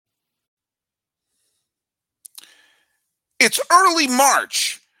It's early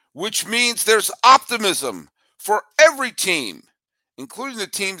March, which means there's optimism for every team, including the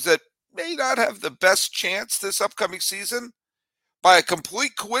teams that may not have the best chance this upcoming season. By a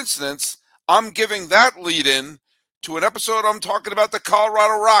complete coincidence, I'm giving that lead in to an episode I'm talking about the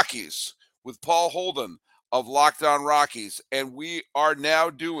Colorado Rockies with Paul Holden of Locked On Rockies, and we are now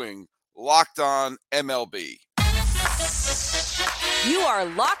doing Locked On MLB. You are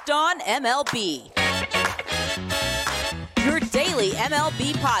Locked On MLB, your daily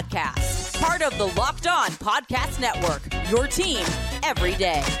MLB podcast, part of the Locked On Podcast Network, your team every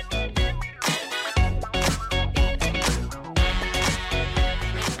day.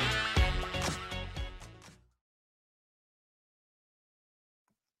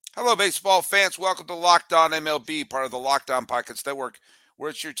 Hello, baseball fans. Welcome to Locked On MLB, part of the Locked On Podcast Network, where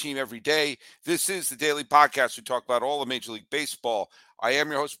it's your team every day. This is the daily podcast. We talk about all of Major League Baseball. I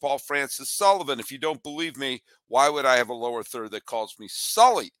am your host, Paul Francis Sullivan. If you don't believe me, why would I have a lower third that calls me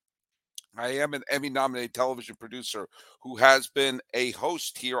Sully? I am an Emmy-nominated television producer who has been a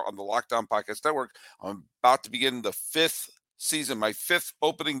host here on the Locked On Podcast Network. I'm about to begin the fifth season, my fifth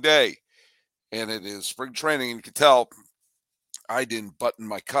opening day, and it is spring training, and you can tell I didn't button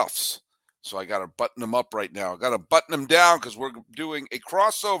my cuffs, so I got to button them up right now. I got to button them down because we're doing a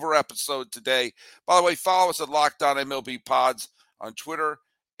crossover episode today. By the way, follow us at Locked On MLB Pods on Twitter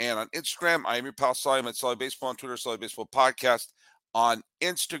and on Instagram. I am your pal Sully. I'm at Sully Baseball on Twitter, Sully Baseball Podcast on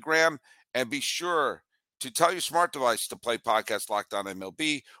Instagram. And be sure to tell your smart device to play podcast Locked On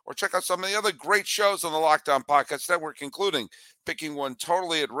MLB, or check out some of the other great shows on the Locked On Podcast Network, including picking one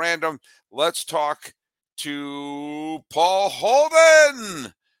totally at random. Let's talk to Paul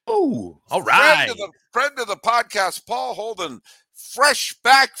Holden. Oh, all right. Friend of the podcast, Paul Holden, fresh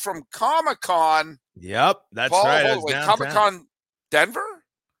back from Comic-Con. Yep, that's Paul right. Holden, wait, Comic-Con Denver?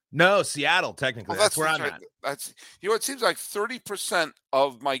 No, Seattle, technically. That's where I'm at. It seems like 30%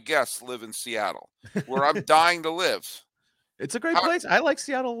 of my guests live in Seattle, where I'm dying to live. It's a great place. I like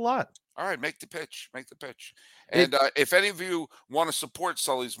Seattle a lot. All right, make the pitch. And if any of you want to support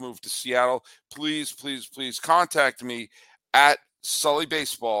Sully's move to Seattle, please contact me at Sully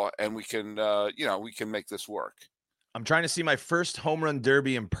Baseball, and we can, we can make this work. I'm trying to see my first home run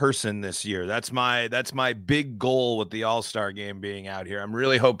derby in person this year. That's my big goal with the All-Star game being out here. I'm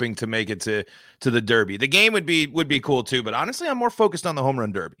really hoping to make it to the derby. The game would be cool too, but honestly, I'm more focused on the home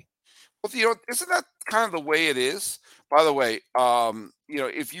run derby. Well, isn't that kind of the way it is? By the way,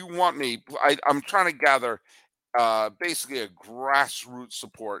 if you want me, I'm trying to gather basically a grassroots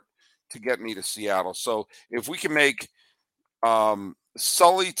support to get me to Seattle. So if we can make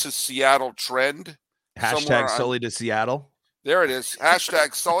Sully to Seattle trend. Hashtag Sully to Seattle. There it is.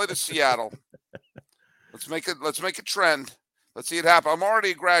 Hashtag Sully to Seattle. Let's make it trend. Let's see it happen. I'm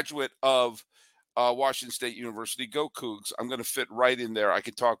already a graduate of Washington State University. Go Cougs. I'm going to fit right in there. I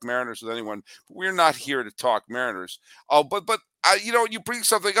can talk Mariners with anyone, but we're not here to talk Mariners. But you bring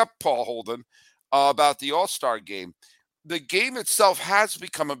something up, Paul Holden, about the All-Star game. The game itself has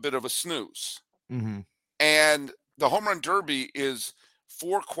become a bit of a snooze. Mm-hmm. And the home run derby is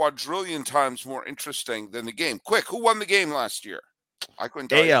 4 quadrillion times more interesting than the game. Quick, who won the game last year? I couldn't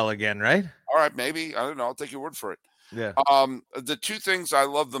tell AL you. Again, right? All right, maybe. I don't know. I'll take your word for it. Yeah. The two things I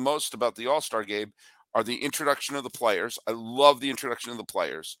love the most about the All-Star game are the introduction of the players. I love the introduction of the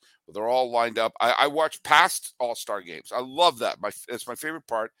players. They're all lined up. I watch past All-Star games. I love that. It's my favorite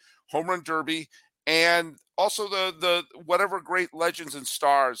part. Home run derby, and also the whatever great legends and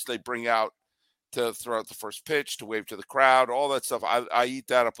stars they bring out to throw out the first pitch, to wave to the crowd, all that stuff. I eat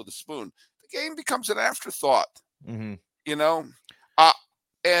that up with a spoon. The game becomes an afterthought, mm-hmm.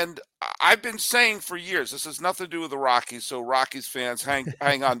 And I've been saying for years, this has nothing to do with the Rockies, so Rockies fans,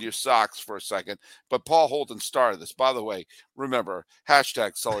 hang on to your socks for a second. But Paul Holden started this. By the way, remember,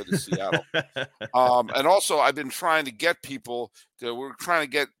 hashtag Sully to Seattle. And also, I've been trying to get people we're trying to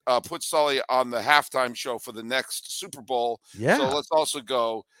get put Sully on the halftime show for the next Super Bowl. Yeah. So let's also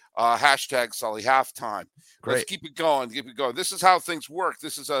go hashtag Sully halftime. Great. Let's keep it going. This is how things work.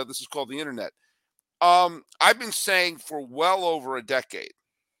 This is called the internet. I've been saying for well over a decade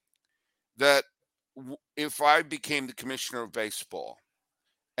that if I became the commissioner of baseball,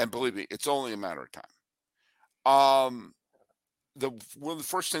 and believe me, it's only a matter of time, one of the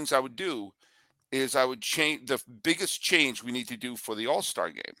first things I would do is I would change. The biggest change we need to do for the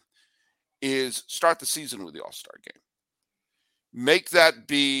All-Star game is start the season with the All-Star game. Make that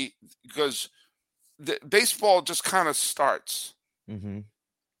be, because the baseball just kind of starts. Mm-hmm.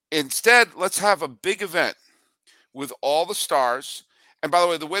 Instead, let's have a big event with all the stars. And by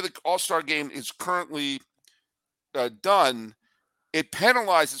the way the All-Star game is currently done, it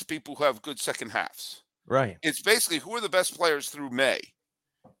penalizes people who have good second halves. Right. It's basically who are the best players through May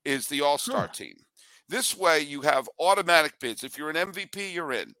is the All-Star team. This way, you have automatic bids. If you're an MVP,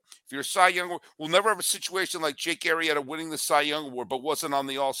 you're in. If you're a Cy Young, we'll never have a situation like Jake Arrieta winning the Cy Young Award but wasn't on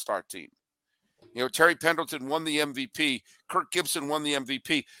the All-Star team. You know, Terry Pendleton won the MVP. Kirk Gibson won the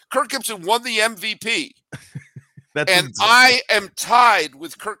MVP. Kirk Gibson won the MVP. And insane. I am tied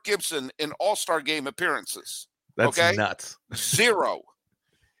with Kirk Gibson in All-Star game appearances. That's nuts. 0.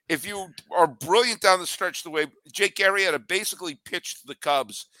 If you are brilliant down the stretch the way Jake Arrieta basically pitched the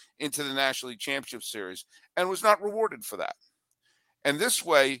Cubs into the National League Championship Series and was not rewarded for that. And this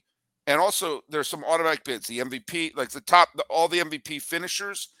way, and also there's some automatic bids. The MVP, like all the MVP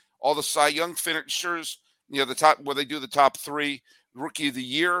finishers, all the Cy Young finishers, you know, the top where they do the top 3 Rookie of the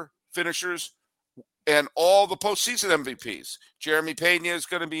Year finishers, and all the postseason MVPs. Jeremy Pena is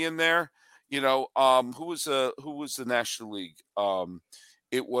going to be in there. You know, who was the National League?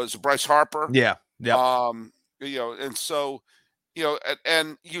 It was Bryce Harper. Yeah. Yeah. You know, and so, you know,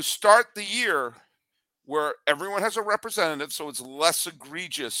 and you start the year where everyone has a representative, so it's less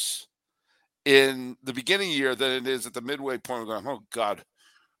egregious in the beginning of the year than it is at the midway point. We're going, oh God,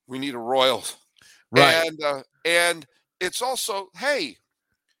 we need a Royals. Right. And it's also, hey,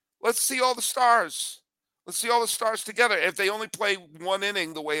 let's see all the stars. Let's see all the stars together. If they only play one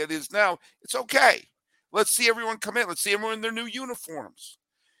inning the way it is now, it's okay. Let's see everyone come in. Let's see everyone in their new uniforms,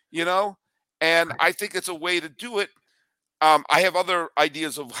 you know? And I think it's a way to do it. I have other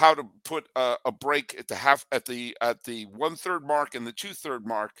ideas of how to put a break at the 1/3 mark and the 2/3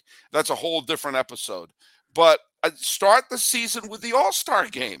 mark. That's a whole different episode. But start the season with the All-Star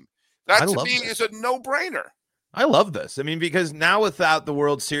game. That to me is a no-brainer. I love this. I mean, because now without the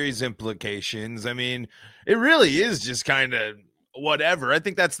World Series implications, I mean, it really is just kind of whatever. I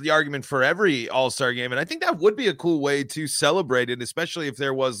think that's the argument for every All-Star game. And I think that would be a cool way to celebrate it, especially if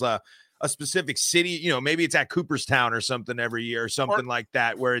there was a specific city, you know, maybe it's at Cooperstown or something every year or something like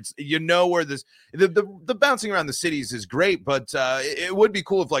that, where it's, you know, where this, the bouncing around the cities is great, but it would be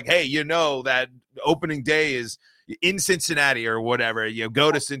cool if, like, hey, you know, that opening day is in Cincinnati or whatever. You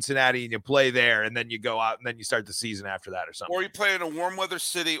go to Cincinnati and you play there, and then you go out and then you start the season after that or something. Or you play in a warm weather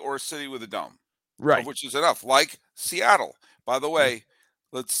city or a city with a dome. Right. Which is enough. Like Seattle. By the way,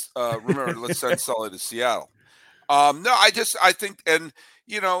 let's remember, let's send Sully to Seattle. No, I think, and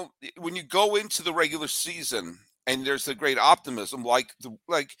you know, when you go into the regular season and there's the great optimism, like you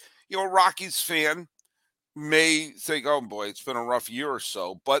know, a Rockies fan may think, oh boy, it's been a rough year or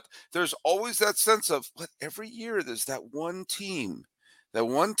so, but there's always that sense of, but every year there's that one team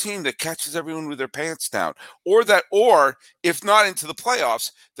that catches everyone with their pants down, or if not into the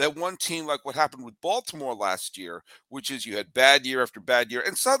playoffs, that one team, like what happened with Baltimore last year, which is you had bad year after bad year,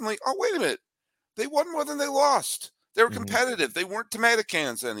 and suddenly, oh, wait a minute, they won more than they lost. They were competitive. They weren't tomato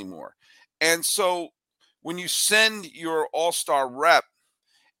cans anymore. And so when you send your all-star rep,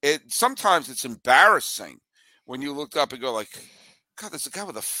 sometimes it's embarrassing when you look up and go like, God, there's a guy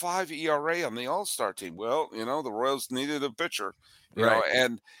with a 5 ERA on the all-star team. Well, you know, the Royals needed a pitcher, you know,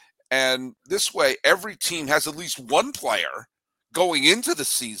 and this way every team has at least one player going into the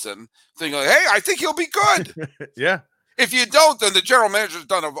season thinking, like, hey, I think he'll be good. Yeah. If you don't, then the general manager's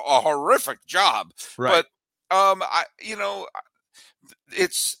done a horrific job. Right. But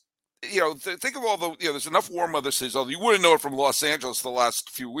it's, you know, think of all the, you know, there's enough warm weather cities. You wouldn't know it from Los Angeles the last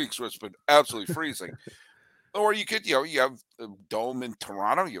few weeks where it's been absolutely freezing. Or you could, you know, you have a dome in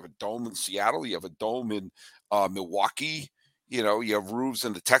Toronto, you have a dome in Seattle, you have a dome in Milwaukee, you know, you have roofs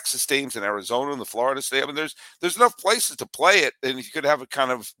in the Texas stadiums in Arizona and the Florida stadium. I mean, there's enough places to play it, and you could have it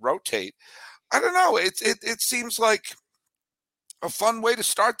kind of rotate. I don't know. It seems like a fun way to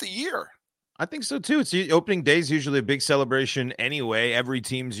start the year. I think so too. It's opening day is usually a big celebration anyway. Every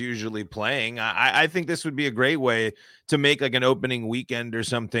team's usually playing. I think this would be a great way to make like an opening weekend or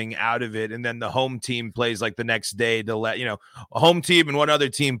something out of it. And then the home team plays like the next day to let, you know, a home team and one other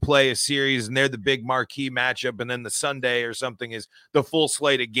team play a series, and they're the big marquee matchup. And then the Sunday or something is the full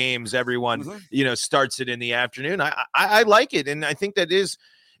slate of games. Everyone, you know, starts it in the afternoon. I like it. And I think that is,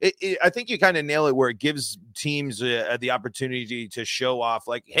 I think you kind of nail it, where it gives teams the opportunity to show off,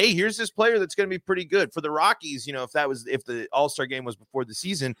 like, hey, here's this player that's going to be pretty good. For the Rockies, you know, if the All-Star game was before the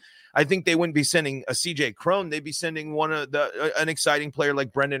season, I think they wouldn't be sending a CJ Cron. They'd be sending an exciting player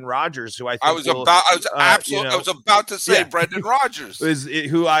like Brendan Rodgers, who I was about to say Brendan Rodgers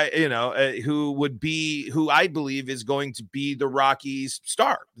who I believe is going to be the Rockies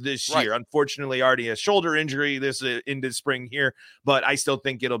star this year. Unfortunately, already a shoulder injury into spring here, but I still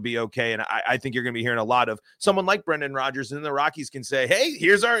think it'll be okay. And I think you're going to be hearing a lot of someone like Brendan Rodgers, and the Rockies can say, hey,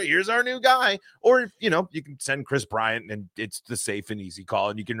 here's our new guy. Or, you can send Chris Bryant, and it's the safe and easy call.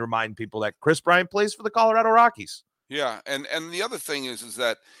 And you can remind people that Chris Bryant plays for the Colorado Rockies. Yeah. And the other thing is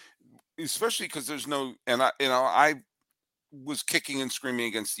that, especially because there's no, and I was kicking and screaming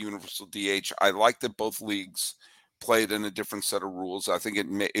against the universal DH. I like that both leagues played in a different set of rules. I think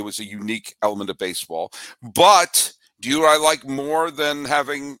it was a unique element of baseball. But I like more than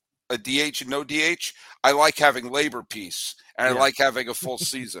having a DH and no DH? I like having labor peace, and I like having a full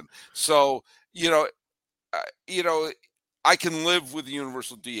season. So, I can live with the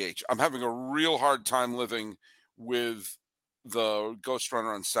universal DH. I'm having a real hard time living with the ghost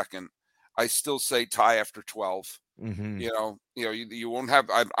runner on second. I still say tie after 12. Mm-hmm. You won't have.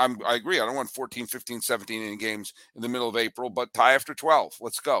 I agree. I don't want 14, 15, 17 inning games in the middle of April, but tie after 12.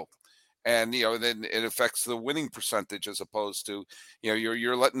 Let's go. And then it affects the winning percentage as opposed to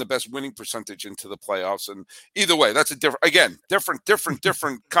you're letting the best winning percentage into the playoffs. And either way, that's a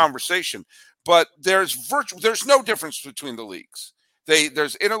different conversation. But there's no difference between the leagues.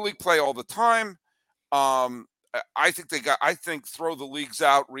 There's interleague play all the time. I think throw the leagues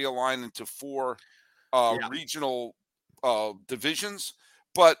out, realign into 4 regional divisions,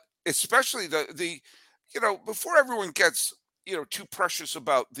 but especially the before everyone gets too precious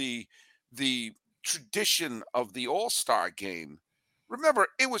about the tradition of the All-Star game. Remember,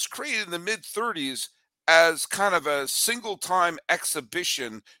 it was created in the mid-30s as kind of a single-time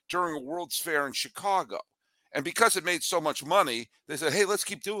exhibition during a World's Fair in Chicago. And because it made so much money, they said, hey, let's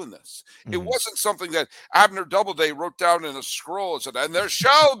keep doing this. Mm-hmm. It wasn't something that Abner Doubleday wrote down in a scroll and said, and there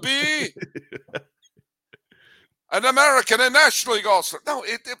shall be an American and National League All-Star. No,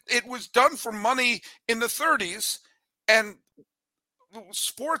 it was done for money in the 30s, and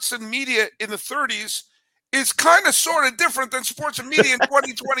sports and media in the 30s is kind of sort of different than sports and media in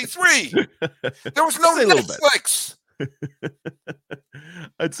 2023. There was no Netflix.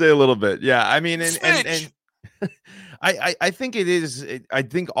 I'd say a little bit. Yeah. I mean, and I think it is. I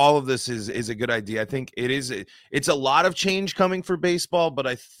think all of this is a good idea. I think it's a lot of change coming for baseball, but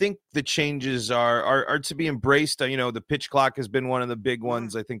I think the changes are to be embraced. The pitch clock has been one of the big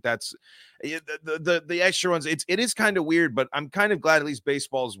ones. I think that's the extra ones. It is kind of weird, but I'm kind of glad at least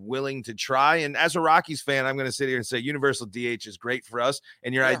baseball is willing to try. And as a Rockies fan, I'm going to sit here and say universal DH is great for us.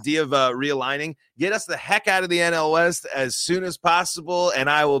 And your idea of realigning, get us the heck out of the NL West as soon as possible,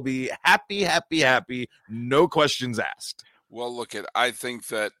 and I will be happy. No questions asked. Well, I think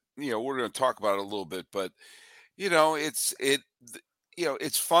that we're going to talk about it a little bit, but it's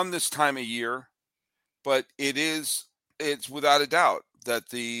fun this time of year, but it's without a doubt that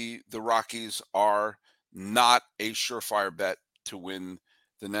the Rockies are not a surefire bet to win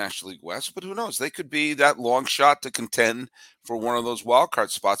the National League West, but who knows? They could be that long shot to contend for one of those wild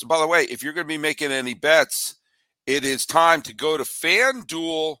card spots. And by the way, if you're going to be making any bets, it is time to go to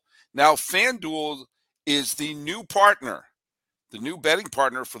FanDuel. Now, FanDuel is the new partner, the new betting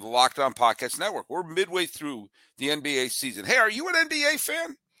partner for the Locked On Podcast Network. We're midway through the NBA season. Hey, are you an NBA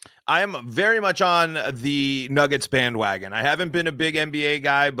fan? I am very much on the Nuggets bandwagon. I haven't been a big NBA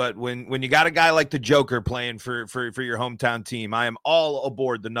guy, but when you got a guy like the Joker playing for your hometown team, I am all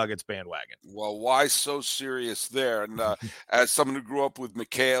aboard the Nuggets bandwagon. Well, why so serious there? And as someone who grew up with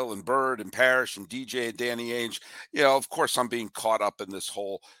McHale and Bird and Parrish and DJ and Danny Ainge, of course I'm being caught up in this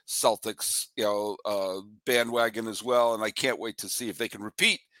whole Celtics, bandwagon as well. And I can't wait to see if they can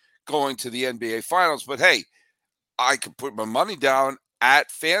repeat going to the NBA Finals. But hey, I could put my money down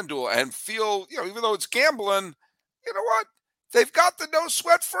at FanDuel and feel, even though it's gambling, you know what? They've got the no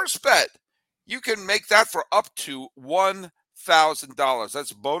sweat first bet. You can make that for up to $1,000.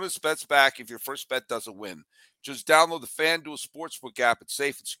 That's bonus bets back if your first bet doesn't win. Just download the FanDuel Sportsbook app. It's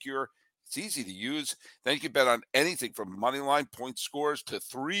safe and secure. It's easy to use. Then you can bet on anything from money line point scores to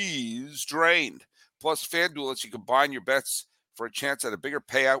threes drained. Plus, FanDuel lets you combine your bets for a chance at a bigger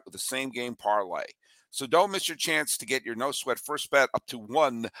payout with the same game parlay. So don't miss your chance to get your no-sweat first bet up to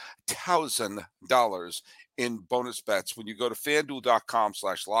 $1,000 in bonus bets when you go to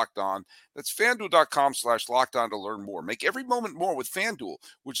FanDuel.com/lockedon. That's FanDuel.com/lockedon to learn more. Make every moment more with FanDuel,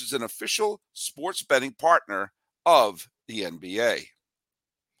 which is an official sports betting partner of the NBA.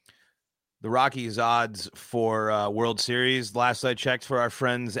 The Rockies odds for World Series, last I checked for our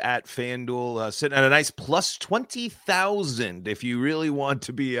friends at FanDuel, sitting at a nice plus 20,000 if you really want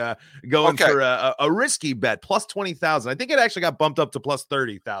to be going for a risky bet, plus 20,000. I think it actually got bumped up to plus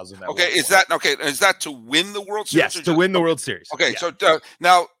 30,000. Is that to win the World Series? Yes, to win the World Series. Okay, yeah. So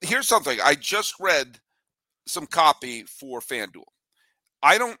now here's something. I just read some copy for FanDuel.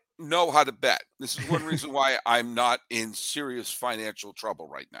 I don't know how to bet. This is one reason why I'm not in serious financial trouble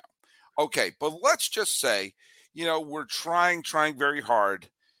right now. Okay, but let's just say, we're trying very hard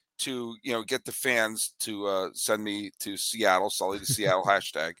to, get the fans to send me to Seattle, Sully to Seattle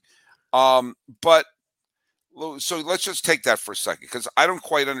hashtag. But so let's just take that for a second, because I don't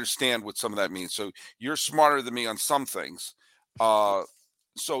quite understand what some of that means. So you're smarter than me on some things. So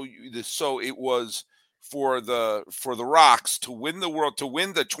it was for the Rocks to win the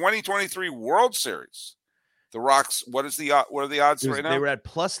 2023 World Series. The Rocks, what are the odds right now? They were at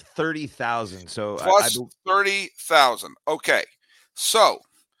plus 30,000. So plus 30,000. Okay, so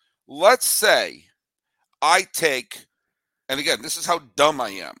let's say I take, and again, this is how dumb I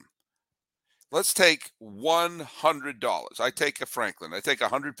am. Let's take $100. I take a Franklin. I take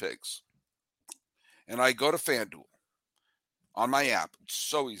 100 pigs, and I go to FanDuel on my app. It's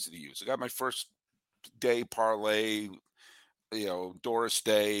so easy to use. I got my first day parlay, Doris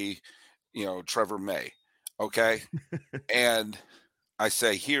Day, Trevor May. Okay. And I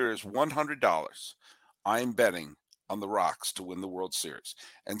say, here's $100. I'm betting on the Rocks to win the World Series.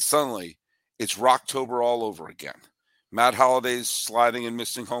 And suddenly it's Rocktober all over again. Matt Holliday's sliding and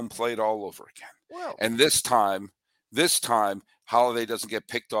missing home plate all over again. Well, and this time, Holliday doesn't get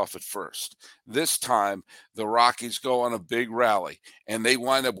picked off at first. This time, the Rockies go on a big rally, and they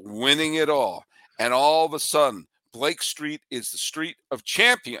wind up winning it all. And all of a sudden, Blake Street is the street of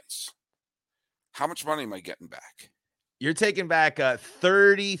champions. How much money am I getting back? You're taking back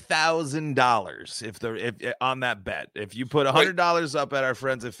 $30,000 if on that bet. If you put $100 up at our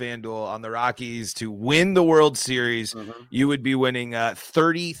friends at FanDuel on the Rockies to win the World Series, you would be winning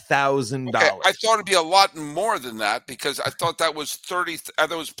 $30,000. Okay, I thought it'd be a lot more than that, because I thought that was plus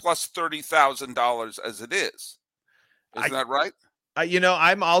 $30,000 as it is. Isn't that right?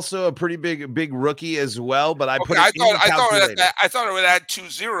 I'm also a pretty big rookie as well, but I thought it would add 2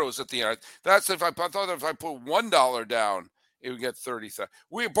 zeros at the end. That's if I thought if I put $1 down, it would get 30,000.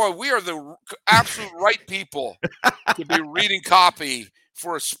 We are the absolute right people to be reading copy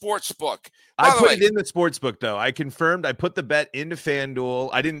for a sports book. I put it in the sports book, though. I confirmed. I put the bet into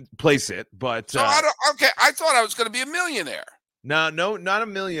FanDuel. I didn't place it, but I thought I was going to be a millionaire. No, not a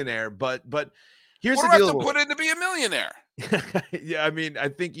millionaire, but here's what the do I deal. have to put in to be a millionaire? Yeah, I mean, I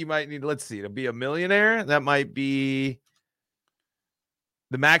think you might need, let's see, to be a millionaire, that might be,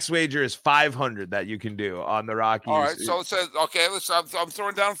 the max wager is 500 that you can do on the Rockies. All right, so it says, okay, I'm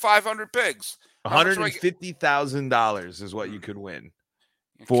throwing down 500 pigs. $150,000 is what you could win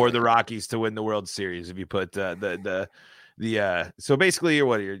for the Rockies to win the World Series if you put so basically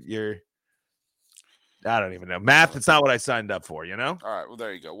you're I don't even know. Math, it's not what I signed up for, All right, well,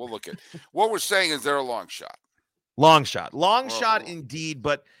 there you go. We'll look at what we're saying is they're a long shot. Long shot indeed.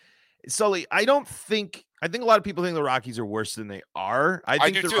 But Sully, I think a lot of people think the Rockies are worse than they are. I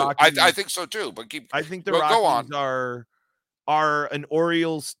think do too. I think so too. But I think the Rockies are an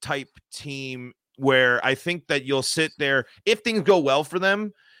Orioles type team where I think that you'll sit there, if things go well for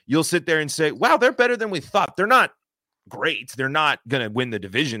them, you'll sit there and say, wow, they're better than we thought. They're not great. They're not going to win the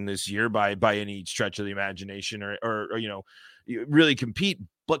division this year by any stretch of the imagination or really compete.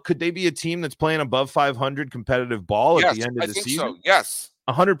 But could they be a team that's playing above 500 competitive ball at the end of the season? So. Yes,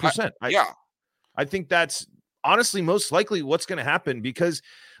 100%. I think that's honestly most likely what's going to happen, because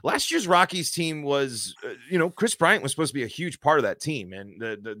last year's Rockies team was, Chris Bryant was supposed to be a huge part of that team, and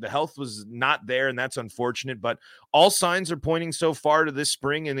the health was not there, and that's unfortunate. But all signs are pointing so far to this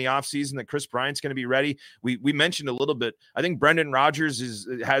spring in the offseason that Chris Bryant's going to be ready. We mentioned a little bit. I think Brendan Rodgers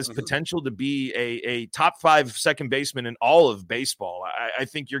has potential to be a top 5 second baseman in all of baseball. I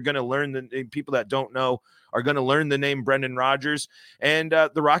think you're going to learn, the people that don't know are going to learn the name Brendan Rodgers, and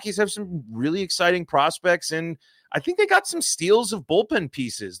the Rockies have some really exciting prospects, and I think they got some steals of bullpen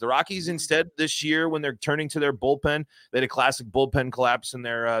pieces. The Rockies instead this year, when they're turning to their bullpen, they had a classic bullpen collapse in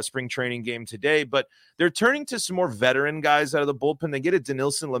their spring training game today, but they're turning to some more veteran guys out of the bullpen. They get a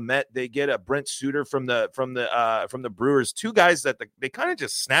Dinelson Lamet, they get a Brent Suter from the Brewers, 2 guys that they kind of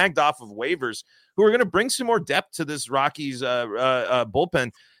just snagged off of waivers who are going to bring some more depth to this Rockies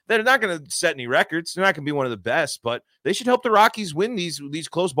bullpen. They're not going to set any records. They're not going to be one of the best, but they should help the Rockies win these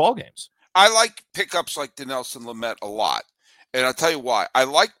close ball games. I like pickups like Dinelson Lamet a lot, and I'll tell you why. I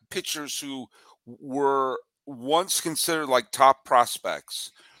like pitchers who were once considered like top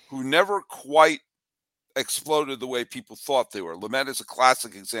prospects who never quite exploded the way people thought they were. Lamet is a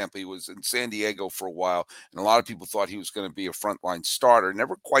classic example. He was in San Diego for a while, and a lot of people thought he was going to be a frontline starter.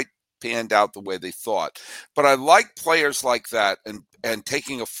 Never quite panned out the way they thought. But I like players like that, and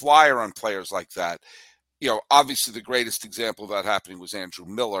taking a flyer on players like that. Obviously the greatest example of that happening was Andrew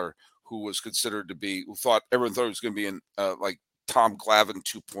Miller, who was considered to be, everyone thought he was going to be in like Tom Glavine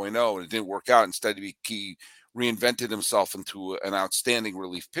 2.0, and it didn't work out. Instead, he reinvented himself into an outstanding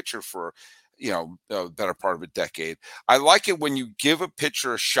relief pitcher for, a better part of a decade. I like it when you give a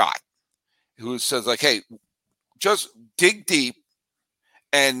pitcher a shot who says, like, hey, just dig deep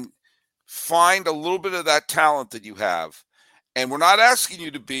and find a little bit of that talent that you have. And we're not asking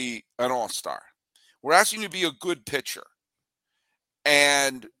you to be an all-star. We're asking you to be a good pitcher.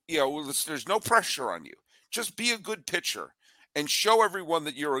 And, there's no pressure on you. Just be a good pitcher and show everyone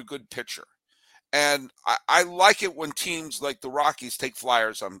that you're a good pitcher. And I like it when teams like the Rockies take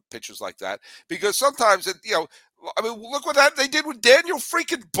flyers on pitchers like that, because sometimes look what they did with Daniel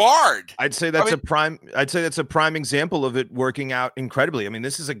freaking Bard. I'd say that's a prime example of it working out incredibly. I mean,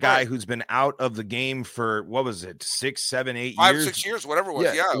 this is a guy who's been out of the game for, what was it, 6, 7, 8 years? 5, 6 years, whatever it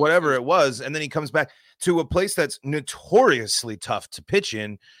was. Yeah, whatever it was. And then he comes back to a place that's notoriously tough to pitch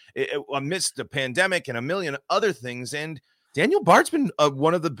in amidst the pandemic and a million other things. And Daniel Bard's been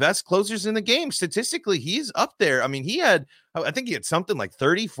one of the best closers in the game. Statistically, he's up there. I mean, I think he had something like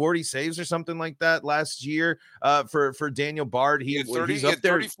 30, 40 saves or something like that last year for Daniel Bard. He had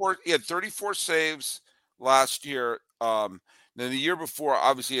 34 saves last year. Then the year before,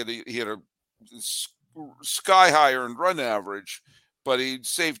 obviously, he had a sky high earned run average, but he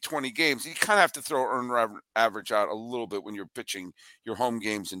saved 20 games. You kind of have to throw earned average out a little bit when you're pitching your home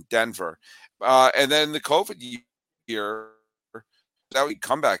games in Denver. And then the COVID year, that would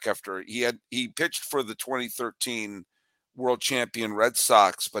come back after he pitched for the 2013 world champion Red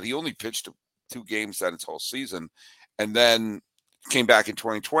Sox, but he only pitched 2 games that its whole season, and then came back in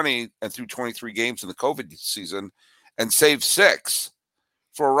 2020 and threw 23 games in the COVID season and saved 6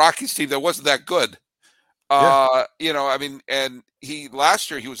 for a Rockies team that wasn't that good. And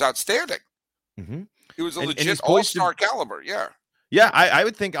last year he was outstanding. Mm-hmm. He was a legit all-star caliber. Yeah. Yeah, I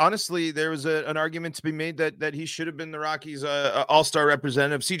would think, honestly, there was an argument to be made that he should have been the Rockies' all-star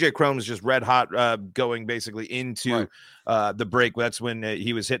representative. CJ Cron was just red hot going basically into the break. That's when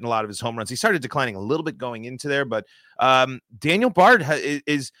he was hitting a lot of his home runs. He started declining a little bit going into there, but Daniel Bard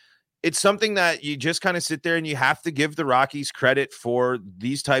it's something that you just kind of sit there and you have to give the Rockies credit for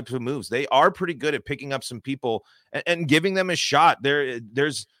these types of moves. They are pretty good at picking up some people and giving them a shot.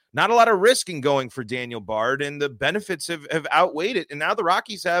 There's not a lot of risk in going for Daniel Bard, and the benefits have outweighed it. And now the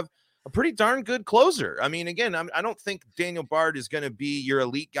Rockies have a pretty darn good closer. I mean, again, I don't think Daniel Bard is going to be your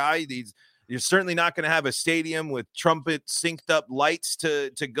elite guy. You're certainly not going to have a stadium with trumpet synced up lights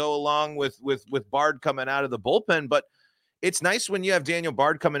to go along with Bard coming out of the bullpen. But it's nice when you have Daniel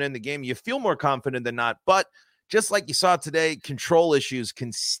Bard coming in the game. You feel more confident than not. But just like you saw today, control issues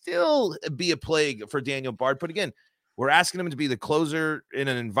can still be a plague for Daniel Bard. But again, we're asking him to be the closer in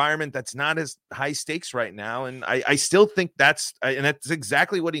an environment that's not as high stakes right now. And I still think that's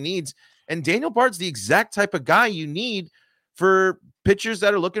exactly what he needs. And Daniel Bard's the exact type of guy you need for pitchers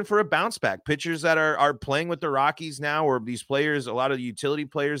that are looking for a bounce back, pitchers that are playing with the Rockies now, or these players, a lot of the utility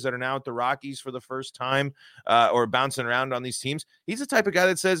players that are now at the Rockies for the first time or bouncing around on these teams. He's the type of guy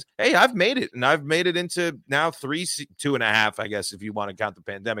that says, hey, I've made it. And I've made it into now 2.5, I guess, if you want to count the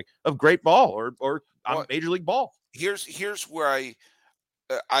pandemic, of great ball or on Major League Ball. Here's where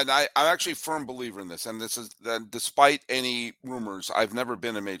I'm actually a firm believer in this, and this is that despite any rumors, I've never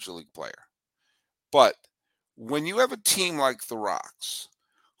been a Major League player. But when you have a team like the Rocks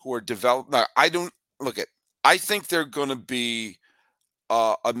who are developed, now I think they're going to be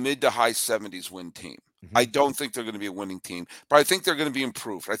a mid to high 70s win team. Mm-hmm. I don't think they're going to be a winning team, but I think they're going to be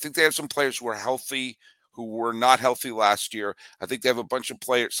improved. I think they have some players who are healthy, who were not healthy last year. I think they have a bunch of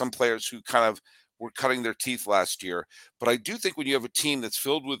some players who kind of were cutting their teeth last year. But I do think when you have a team that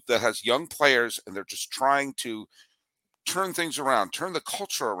has young players and they're just trying to turn things around, turn the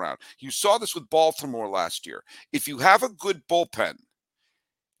culture around. You saw this with Baltimore last year. If you have a good bullpen,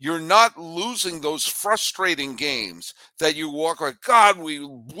 you're not losing those frustrating games that you walk like, God, we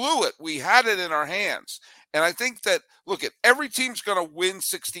blew it. We had it in our hands. And I think that, every team's going to win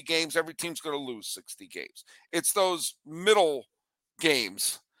 60 games. Every team's going to lose 60 games. It's those middle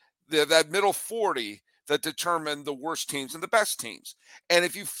games, that middle 40, that determine the worst teams and the best teams. And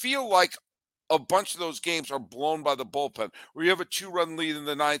if you feel like a bunch of those games are blown by the bullpen, where you have a 2-run lead in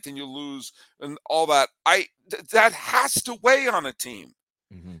the 9th and you lose and all that, that has to weigh on a team.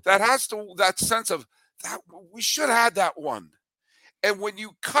 Mm-hmm. That sense of that we should have had that one. And when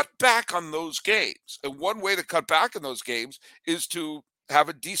you cut back on those games, and one way to cut back on those games is to have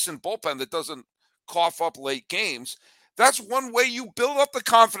a decent bullpen that doesn't cough up late games. That's one way you build up the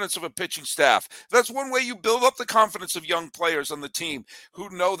confidence of a pitching staff. That's one way you build up the confidence of young players on the team who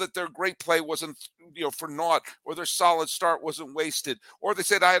know that their great play wasn't, for naught, or their solid start wasn't wasted, or they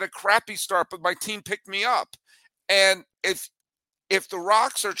said, I had a crappy start, but my team picked me up. And if if the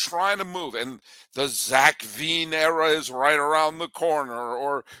Rocks are trying to move and the Zach Veen era is right around the corner,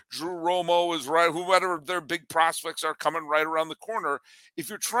 or Drew Romo is right, whoever their big prospects are coming right around the corner, if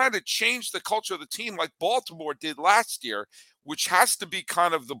you're trying to change the culture of the team like Baltimore did last year, which has to be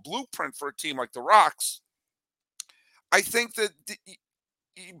kind of the blueprint for a team like the Rocks, I think that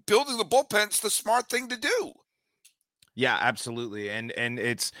building the bullpen is the smart thing to do. Yeah, absolutely. And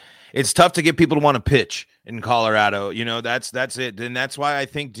it's tough to get people to want to pitch in Colorado. You know, that's it. And that's why I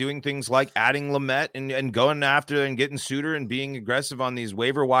think doing things like adding Lamet and going after and getting Suter and being aggressive on these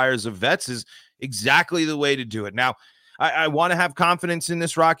waiver wires of vets is exactly the way to do it. Now, I want to have confidence in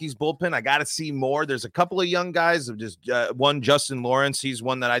this Rockies bullpen. I got to see more. There's a couple of young guys. Of just one, Justin Lawrence. He's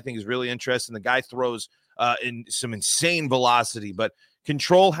one that I think is really interesting. The guy throws in some insane velocity, but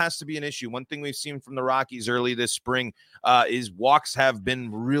control has to be an issue. One thing we've seen from the Rockies early this spring is walks have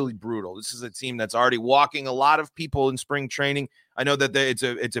been really brutal. This is a team that's already walking a lot of people in spring training. I know that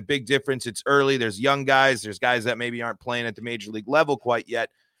it's a big difference. It's early. There's young guys. There's guys that maybe aren't playing at the major league level quite yet.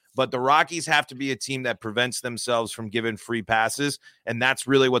 But the Rockies have to be a team that prevents themselves from giving free passes, and that's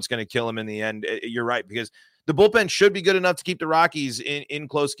really what's going to kill them in the end. You're right, because the bullpen should be good enough to keep the Rockies in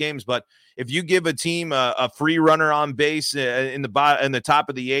close games. But if you give a team a free runner on base in the top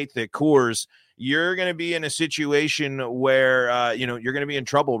of the eighth at Coors, you're going to be in a situation where you're going to be in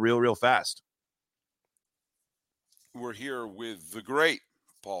trouble real fast. We're here with the great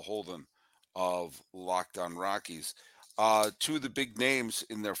Paul Holden of Locked On Rockies. Two of the big names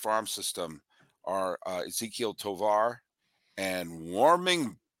in their farm system are Ezequiel Tovar and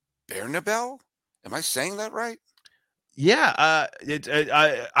Warming Bernabel. Am I saying that right? Yeah, I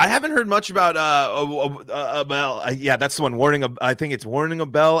haven't heard much about a bell. Yeah, that's the one. I think it's warning a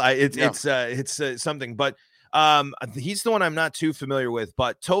bell. It's something, but he's the one I'm not too familiar with.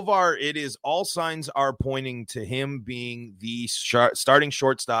 But Tovar, it is all signs are pointing to him being the starting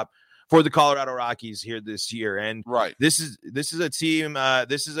shortstop for the Colorado Rockies here this year. And right, this is a team.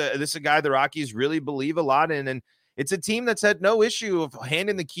 This is a guy the Rockies really believe a lot in, and it's a team that's had no issue of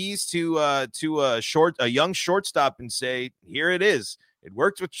handing the keys to a young shortstop and say, here it is. It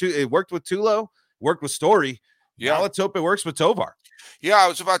worked with Tulo, worked with Story. Yeah, now let's hope it works with Tovar. Yeah, I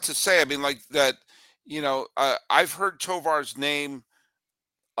was about to say. I mean, like that. I've heard Tovar's name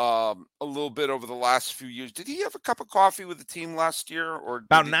a little bit over the last few years. Did he have a cup of coffee with the team last year, or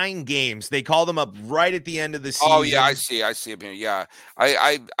about 9 games? They called him up right at the end of the season. Oh yeah, I see him here. Yeah,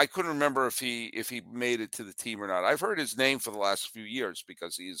 I couldn't remember if he made it to the team or not. I've heard his name for the last few years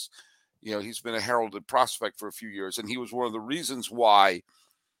because he's been a heralded prospect for a few years, and he was one of the reasons why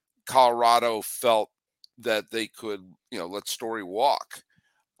Colorado felt that they could let Story walk.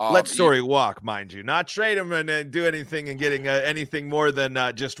 Let Story walk, mind you, not trade him and do anything and getting anything more than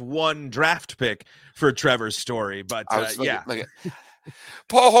just one draft pick for Trevor Story. But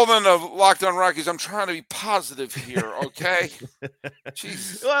Paul Holden of Locked On Rockies. I'm trying to be positive here, okay?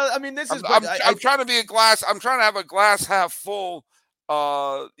 Jeez. Well, I mean, this is. I'm trying to be I'm trying to have a glass half full,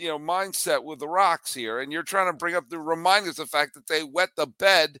 mindset with the Rocks here, and you're trying to remind us of the fact that they wet the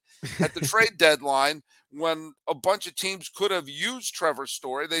bed at the trade deadline. When a bunch of teams could have used Trevor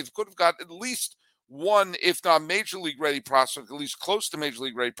Story, they could have got at least one, if not major league ready prospect, at least close to major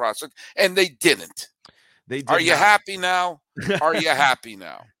league ready prospect, and they didn't. Are you happy now? Are you happy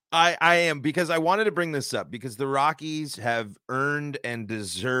now? I am, because I wanted to bring this up because the Rockies have earned and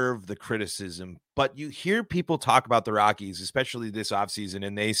deserve the criticism. But you hear people talk about the Rockies, especially this offseason,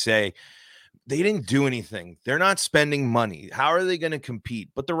 and they say they didn't do anything. They're not spending money. How are they going to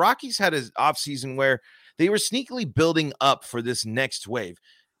compete? But the Rockies had an offseason where they were sneakily building up for this next wave.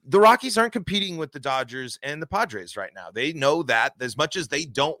 The Rockies aren't competing with the Dodgers and the Padres right now. They know that. As much as they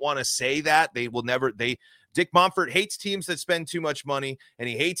don't want to say that, they will never. Dick Monfort hates teams that spend too much money, and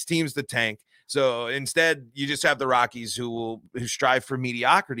he hates teams that tank. So instead, you just have the Rockies who strive for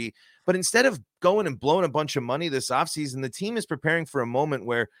mediocrity. But instead of going and blowing a bunch of money this offseason, the team is preparing for a moment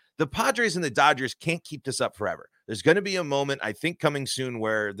where the Padres and the Dodgers can't keep this up forever. There's going to be a moment, I think, coming soon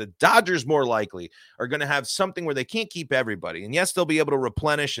where the Dodgers more likely are going to have something where they can't keep everybody. And yes, they'll be able to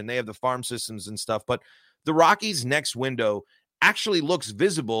replenish, and they have the farm systems and stuff. But the Rockies' next window actually looks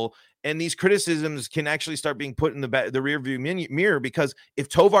visible, and these criticisms can actually start being put in the rearview mirror, because if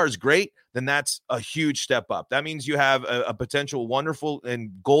Tovar is great, then that's a huge step up. That means you have a potential wonderful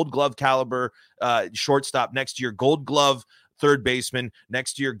and Gold Glove caliber shortstop next year, Gold Glove third baseman,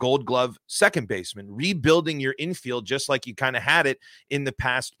 next year Gold Glove second baseman, rebuilding your infield just like you kind of had it in the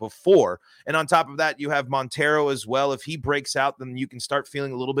past before. And on top of that, you have Montero as well. If he breaks out, then you can start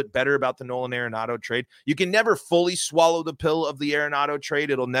feeling a little bit better about the Nolan Arenado trade. You can never fully swallow the pill of the Arenado trade.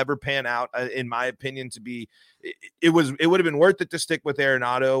 It'll never pan out, in my opinion, to be. It would have been worth it to stick with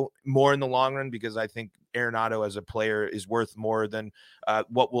Arenado more in the long run, because I think Arenado as a player is worth more than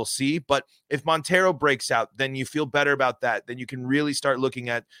what we'll see. But if Montero breaks out, then you feel better about that. Then you can really start looking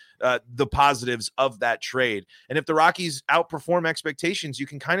at the positives of that trade. And if the Rockies outperform expectations, you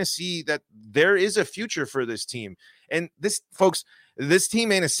can kind of see that there is a future for this team. And this, folks, this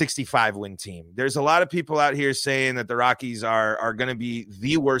team ain't a 65-win team. There's a lot of people out here saying that the Rockies are going to be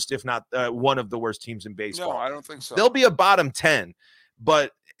the worst, if not one of the worst teams in baseball. No, I don't think so. They'll be a bottom 10,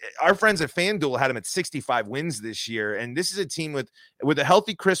 but our friends at FanDuel had them at 65 wins this year. And this is a team with a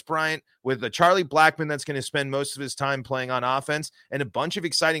healthy Chris Bryant, with a Charlie Blackmon that's going to spend most of his time playing on offense, and a bunch of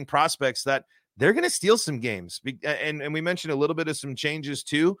exciting prospects that they're going to steal some games. And we mentioned a little bit of some changes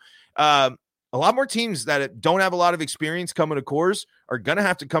too. A lot more teams that don't have a lot of experience coming to Coors are going to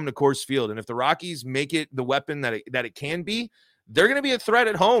have to come to Coors Field. And if the Rockies make it the weapon that it can be, they're going to be a threat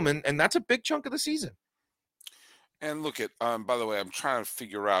at home. And that's a big chunk of the season. And look at, by the way, I'm trying to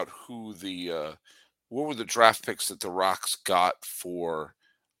figure out who what were the draft picks that the Rocks got for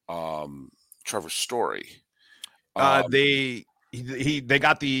Trevor Story. They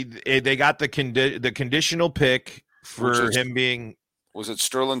got the conditional pick for him being. Was it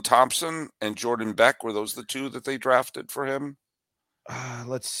Sterling Thompson and Jordan Beck? Were those the two that they drafted for him?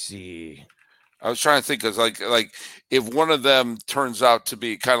 Let's see. I was trying to think, because like if one of them turns out to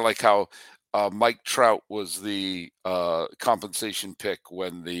be kind of like how Mike Trout was the compensation pick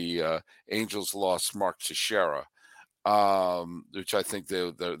when the Angels lost Mark Teixeira, which I think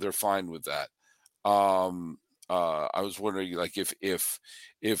they're fine with that. I was wondering, like,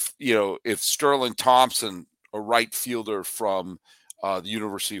 if Sterling Thompson, a right fielder from the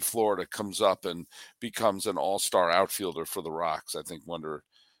University of Florida, comes up and becomes an all-star outfielder for the Rocks, wonder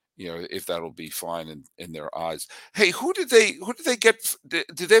if that'll be fine in their eyes. Hey, who did they get? Did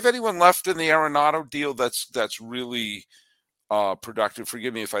they have anyone left in the Arenado deal that's really productive?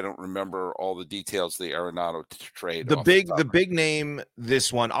 Forgive me if I don't remember all the details of the Arenado trade. The big name,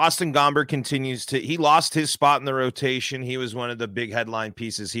 this one, Austin Gomber he lost his spot in the rotation. He was one of the big headline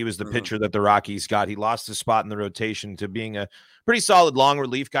pieces. He was the pitcher that the Rockies got. He lost his spot in the rotation to being a pretty solid long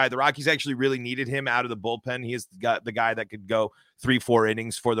relief guy. The Rockies actually really needed him out of the bullpen. He is the guy that could go 3-4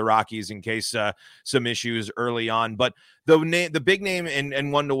 innings for the Rockies in case some issues early on. But the big name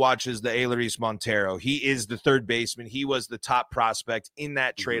and one to watch is the Elehuris Montero. He is the third baseman. He was the top prospect in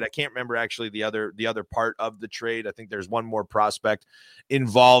that trade. I can't remember actually the other part of the trade. I think there's one more prospect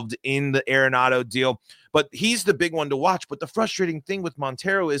involved in the Arenado deal, but he's the big one to watch. But the frustrating thing with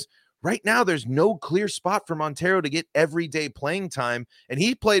Montero is, right now, there's no clear spot for Montero to get everyday playing time, and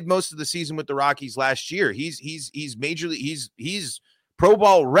he played most of the season with the Rockies last year. He's Pro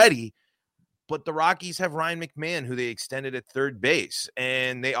Bowl ready, but the Rockies have Ryan McMahon, who they extended at third base,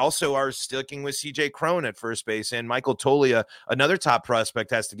 and they also are sticking with CJ Cron at first base, and Michael Toglia, another top prospect,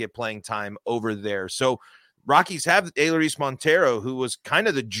 has to get playing time over there. So Rockies have Elehuris Montero, who was kind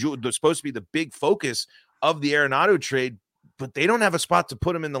of supposed to be the big focus of the Arenado trade, but they don't have a spot to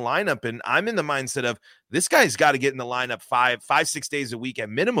put him in the lineup. And I'm in the mindset of, this guy's got to get in the lineup 5-6 days a week at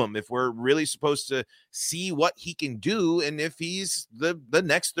minimum if we're really supposed to see what he can do, and if he's the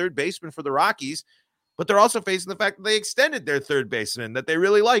next third baseman for the Rockies. But they're also facing the fact that they extended their third baseman that they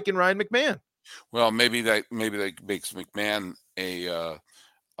really like in Ryan McMahon. Well, maybe that makes McMahon a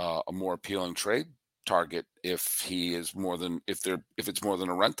more appealing trade target if it's more than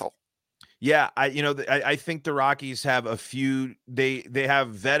a rental. Yeah, I think the Rockies have a few. They have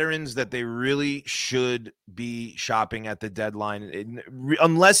veterans that they really should be shopping at the deadline.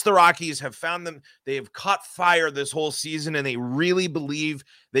 Unless the Rockies have found them, they have caught fire this whole season, and they really believe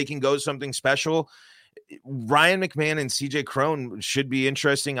they can go something special. Ryan McMahon and CJ Cron should be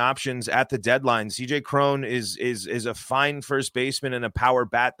interesting options at the deadline. CJ Cron is a fine first baseman and a power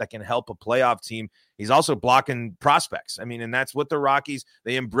bat that can help a playoff team. He's also blocking prospects. I mean, and that's what the Rockies,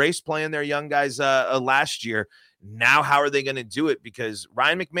 they embraced playing their young guys last year. Now, how are they going to do it? Because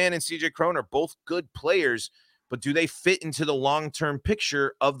Ryan McMahon and CJ Cron are both good players, but do they fit into the long-term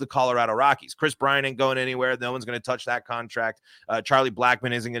picture of the Colorado Rockies? Chris Bryant ain't going anywhere. No one's going to touch that contract. Charlie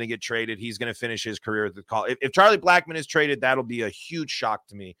Blackmon isn't going to get traded. He's going to finish his career at the call. If Charlie Blackmon is traded, that'll be a huge shock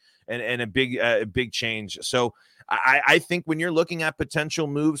to me and a big change. So I think when you're looking at potential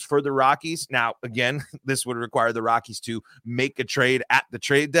moves for the Rockies, now, again, this would require the Rockies to make a trade at the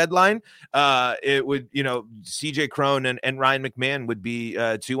trade deadline. It would, CJ Cron and Ryan McMahon would be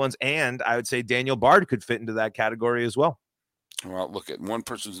two ones. And I would say Daniel Bard could fit into that category as well. Well, look, at one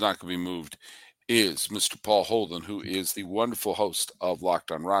person who's not going to be moved is Mr. Paul Holden, who is the wonderful host of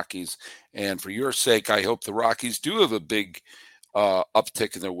Locked On Rockies. And for your sake, I hope the Rockies do have a big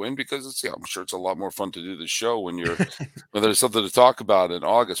uptick in their win, because I'm sure it's a lot more fun to do the show when when there's something to talk about in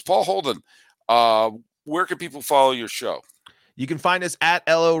August. Paul Holden, where can people follow your show? You can find us at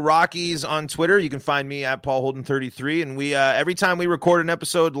LO Rockies on Twitter. You can find me at Paul Holden 33. And we every time we record an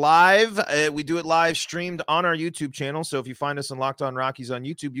episode live, we do it live streamed on our YouTube channel. So if you find us on Locked On Rockies on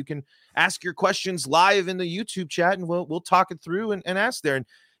YouTube, you can ask your questions live in the YouTube chat, and we'll talk it through and ask there. And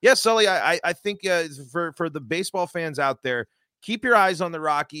yeah, Sully, I think for the baseball fans out there, keep your eyes on the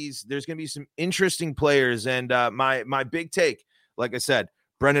Rockies. There's going to be some interesting players. And my big take, like I said,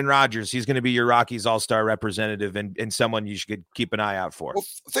 Brendan Rodgers, he's going to be your Rockies all-star representative and someone you should keep an eye out for. Well,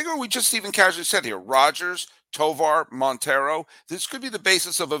 think of what we just even casually said here. Rodgers, Tovar, Montero. This could be the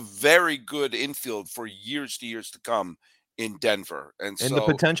basis of a very good infield for years to come in Denver. And the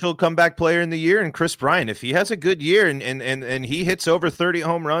potential comeback player in the year, and Chris Bryant, if he has a good year and he hits over 30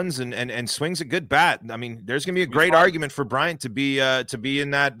 home runs and swings a good bat, I mean, there's going to be a great argument for Bryant to be in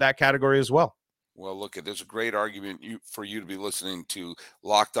that category as well. Well, look, there's a great argument for you to be listening to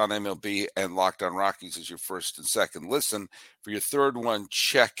Locked On MLB and Locked On Rockies as your first and second listen. For your third one,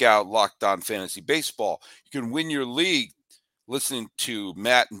 check out Locked On Fantasy Baseball. You can win your league listening to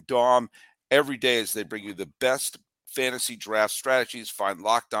Matt and Dom every day as they bring you the best fantasy draft strategies. Find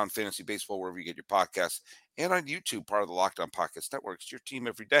Locked On Fantasy Baseball wherever you get your podcasts and on YouTube, part of the Locked On Podcast Network. It's your team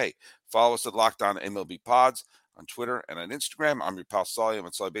every day. Follow us at Locked On MLB Pods on Twitter and on Instagram. I'm your pal Sully. I'm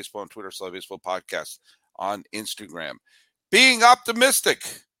at Sully Baseball on Twitter, Sully Baseball Podcast on Instagram. Being optimistic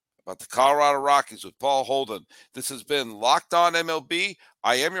about the Colorado Rockies with Paul Holden. This has been Locked On MLB.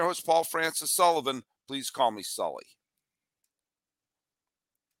 I am your host, Paul Francis Sullivan. Please call me Sully.